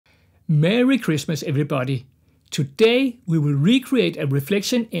Merry Christmas, everybody! Today we will recreate a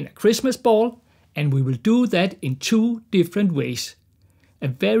reflection in a Christmas ball, and we will do that in two different ways. A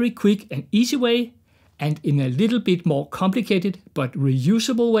very quick and easy way, and in a little bit more complicated but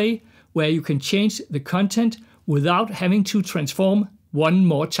reusable way, where you can change the content without having to transform one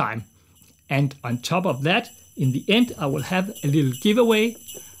more time. And on top of that, in the end I will have a little giveaway.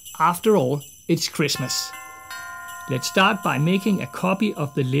 After all, it's Christmas. Let's start by making a copy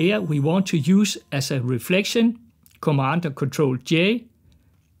of the layer we want to use as a reflection, Command or Control J,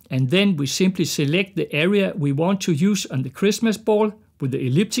 and then we simply select the area we want to use on the Christmas ball with the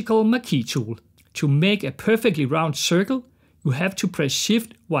elliptical marquee tool. To make a perfectly round circle, you have to press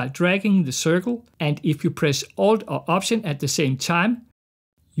Shift while dragging the circle, and if you press Alt or Option at the same time,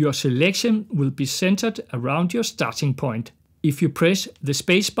 your selection will be centered around your starting point. If you press the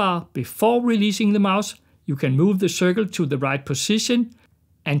spacebar before releasing the mouse, you can move the circle to the right position,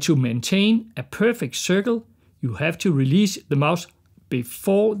 and to maintain a perfect circle, you have to release the mouse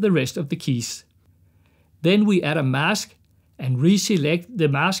before the rest of the keys. Then we add a mask and reselect the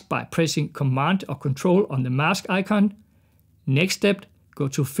mask by pressing Command or Control on the mask icon. Next step, go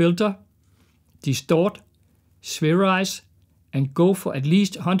to Filter, Distort, Spherize, and go for at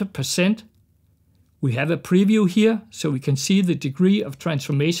least 100%. We have a preview here so we can see the degree of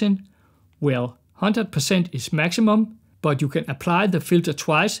transformation. Well, 100% is maximum, but you can apply the filter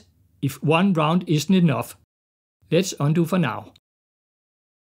twice if one round isn't enough. Let's undo for now.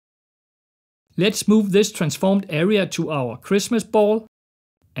 Let's move this transformed area to our Christmas ball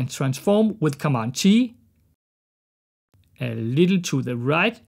and transform with Command T. A little to the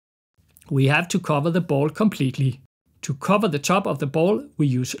right. We have to cover the ball completely. To cover the top of the ball, we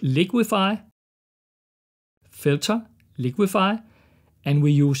use Liquify, Filter, Liquify, and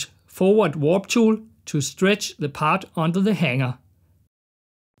we use Forward Warp tool to stretch the part under the hanger.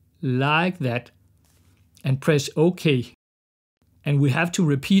 Like that. And press OK. And we have to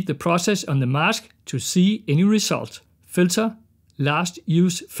repeat the process on the mask to see any result. Filter, Last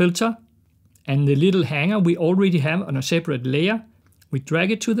Use Filter, and the little hanger we already have on a separate layer, we drag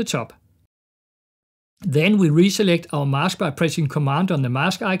it to the top. Then we reselect our mask by pressing Command on the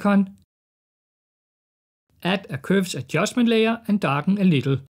mask icon. Add a Curves Adjustment layer and darken a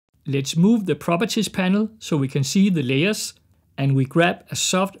little. Let's move the Properties panel so we can see the layers, and we grab a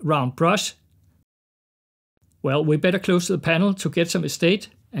soft round brush. Well, we better close the panel to get some estate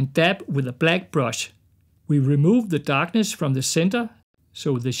and dab with a black brush. We remove the darkness from the center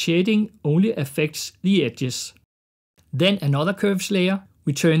so the shading only affects the edges. Then another curves layer.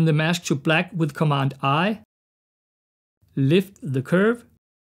 We turn the mask to black with Command I, lift the curve,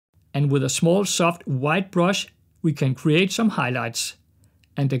 and with a small soft white brush we can create some highlights.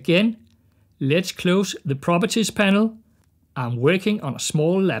 And again, let's close the Properties panel. I'm working on a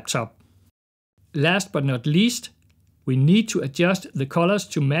small laptop. Last but not least, we need to adjust the colors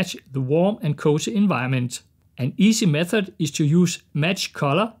to match the warm and cozy environment. An easy method is to use Match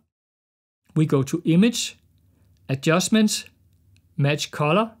Color. We go to Image, Adjustments, Match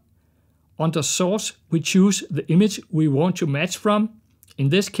Color. Under Source, we choose the image we want to match from. In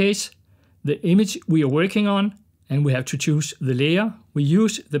this case, the image we are working on, and we have to choose the layer. We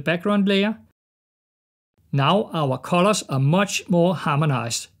use the background layer. Now our colors are much more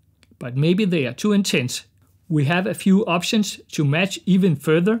harmonized, but maybe they are too intense. We have a few options to match even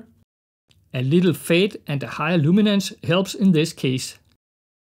further. A little fade and a higher luminance helps in this case.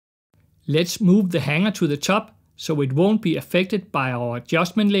 Let's move the hanger to the top so it won't be affected by our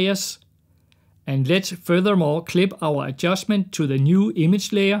adjustment layers. And let's furthermore clip our adjustment to the new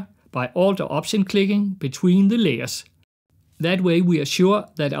image layer by Alt or Option clicking between the layers. That way we are sure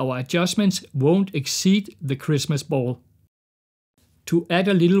that our adjustments won't exceed the Christmas ball. To add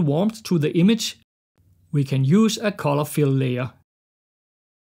a little warmth to the image, we can use a color fill layer.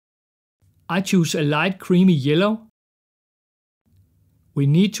 I choose a light creamy yellow. We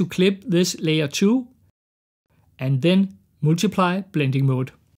need to clip this layer too, and then multiply blending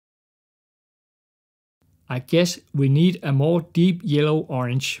mode. I guess we need a more deep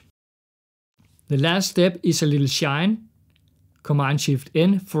yellow-orange. The last step is a little shine.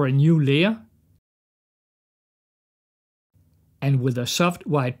 Command-Shift-N for a new layer. And with a soft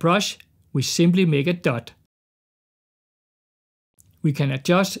white brush, we simply make a dot. We can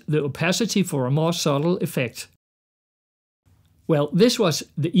adjust the opacity for a more subtle effect. Well, this was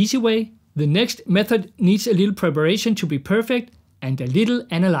the easy way. The next method needs a little preparation to be perfect and a little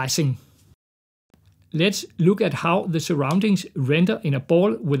analyzing. Let's look at how the surroundings render in a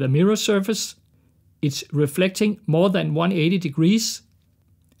ball with a mirror surface. It's reflecting more than 180 degrees,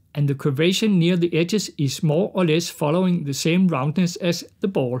 and the curvature near the edges is more or less following the same roundness as the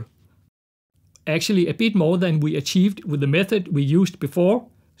ball. actually a bit more than we achieved with the method we used before.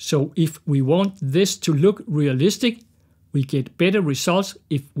 So if we want this to look realistic, we get better results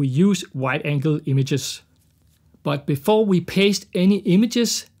if we use wide-angle images. But before we paste any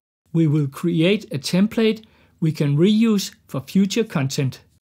images, we will create a template we can reuse for future content.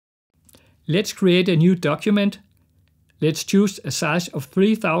 Let's create a new document. Let's choose a size of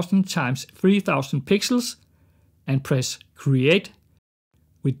 3000 × 3000 pixels and press Create.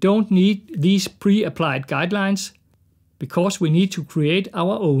 We don't need these pre-applied guidelines because we need to create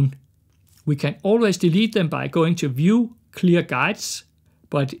our own. We can always delete them by going to View, Clear Guides,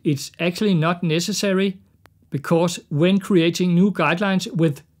 but it's actually not necessary because when creating new guidelines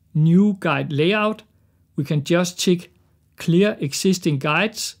with New Guide Layout, we can just tick Clear Existing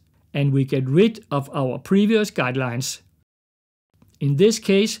Guides and we get rid of our previous guidelines. In this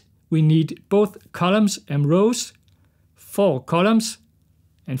case, we need both columns and rows, 4 columns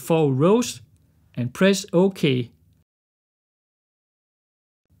and 4 rows, and press OK.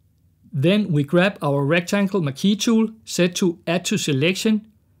 Then we grab our rectangle marquee tool set to Add to Selection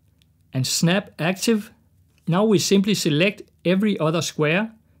and Snap Active. Now we simply select every other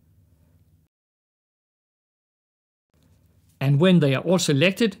square. And when they are all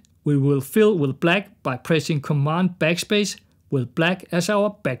selected, we will fill with black by pressing Command Backspace with black as our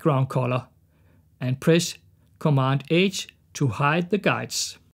background color, and press Command H to hide the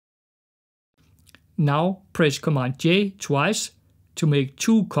guides. Now press Command J twice to make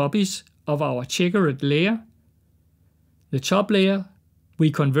 2 copies of our checkered layer. The top layer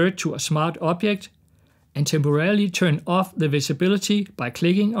we convert to a smart object and temporarily turn off the visibility by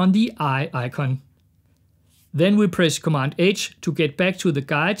clicking on the eye icon. Then we press Command H to get back to the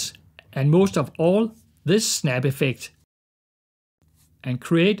guides and most of all this snap effect. And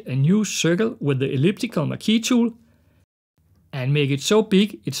create a new circle with the elliptical marquee tool and make it so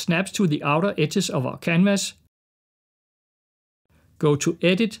big it snaps to the outer edges of our canvas. Go to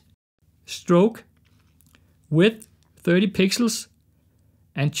Edit, Stroke, Width 30 pixels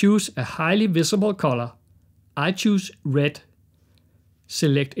and choose a highly visible color. I choose red.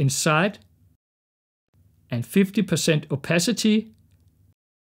 Select Inside and 50% opacity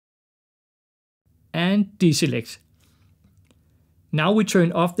and deselect. Now we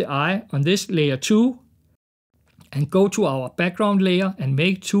turn off the eye on this layer 2 and go to our background layer and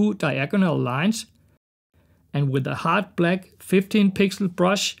make 2 diagonal lines, and with a hard black 15 pixel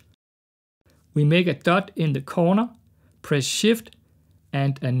brush we make a dot in the corner, press Shift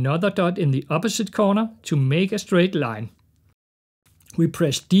and another dot in the opposite corner to make a straight line. We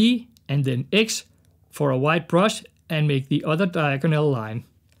press D and then X for a white brush and make the other diagonal line.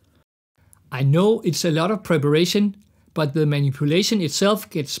 I know it's a lot of preparation, but the manipulation itself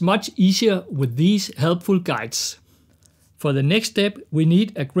gets much easier with these helpful guides. For the next step, we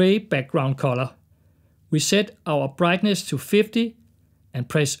need a gray background color. We set our brightness to 50 and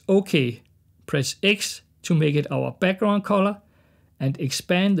press OK. Press X to make it our background color and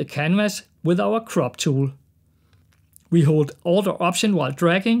expand the canvas with our crop tool. We hold Alt or Option while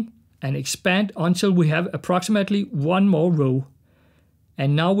dragging and expand until we have approximately 1 more row.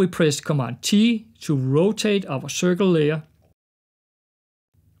 And now we press Command T to rotate our circle layer.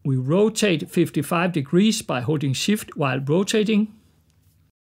 We rotate 55 degrees by holding Shift while rotating.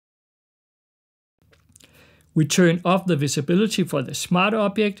 We turn off the visibility for the smart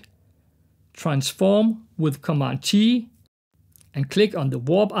object, transform with Command T, and click on the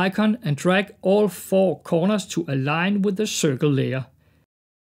warp icon and drag all 4 corners to align with the circle layer.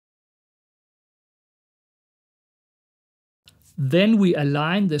 Then we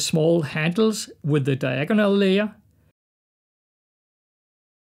align the small handles with the diagonal layer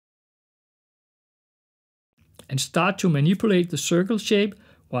and start to manipulate the circle shape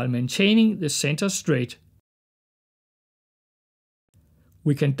while maintaining the center straight.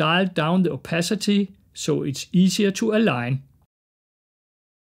 We can dial down the opacity so it's easier to align.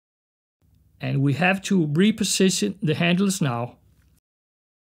 And we have to reposition the handles now.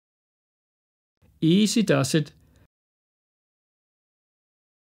 Easy does it.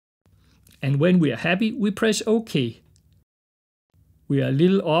 And when we are happy, we press OK. We are a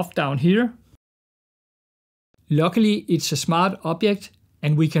little off down here. Luckily, it's a smart object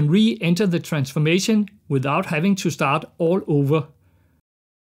and we can re-enter the transformation without having to start all over.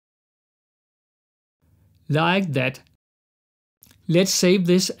 Like that. Let's save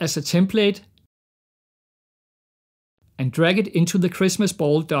this as a template and drag it into the Christmas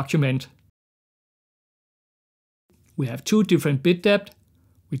ball document. We have 2 different bit depth.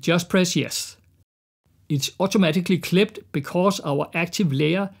 We just press yes. It's automatically clipped because our active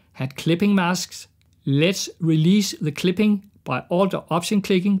layer had clipping masks. Let's release the clipping by Alt or Option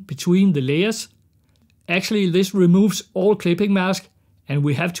clicking between the layers. Actually, this removes all clipping mask and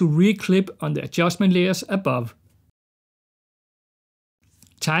we have to re-clip on the adjustment layers above.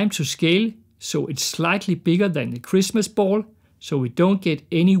 Time to scale so it's slightly bigger than the Christmas ball so we don't get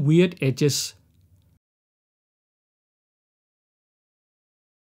any weird edges.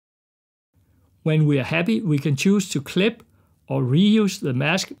 When we are happy, we can choose to clip or reuse the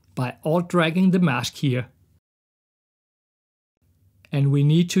mask by Alt-dragging the mask here. And we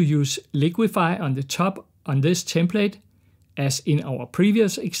need to use Liquify on the top on this template, as in our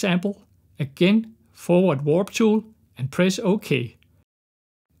previous example. Again, forward warp tool and press OK.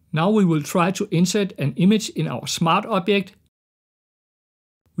 Now we will try to insert an image in our smart object.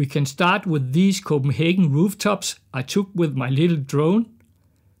 We can start with these Copenhagen rooftops I took with my little drone.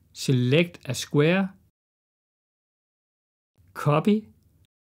 Select a square, copy,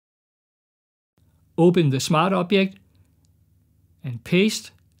 open the smart object and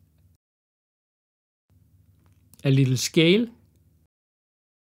paste, a little scale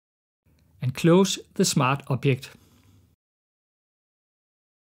and close the smart object.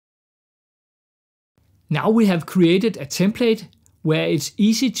 Now we have created a template where it's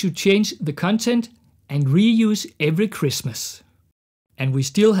easy to change the content and reuse every Christmas. And we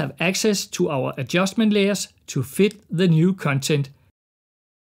still have access to our adjustment layers to fit the new content.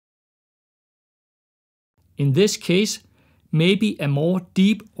 In this case, maybe a more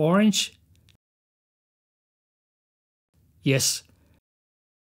deep orange. Yes.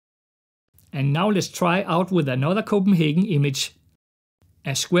 And now let's try out with another Copenhagen image.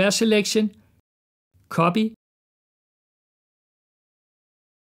 A square selection, copy,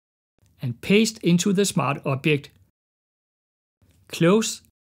 and paste into the smart object. Close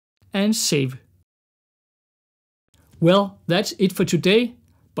and save. Well, that's it for today,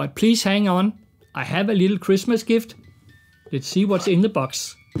 but please hang on. I have a little Christmas gift. Let's see what's in the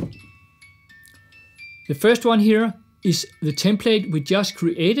box. The first one here is the template we just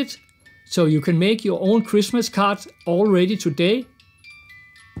created, so you can make your own Christmas cards already today.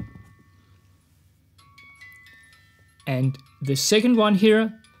 And the second one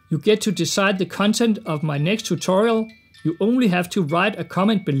here, you get to decide the content of my next tutorial. You only have to write a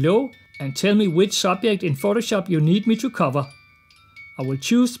comment below and tell me which subject in Photoshop you need me to cover. I will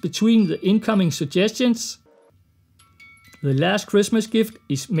choose between the incoming suggestions. The last Christmas gift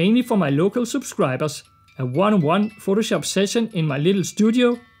is mainly for my local subscribers, a one-on-one Photoshop session in my little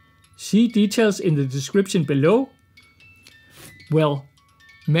studio. See details in the description below. Well,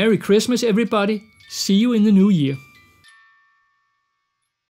 Merry Christmas everybody, see you in the new year.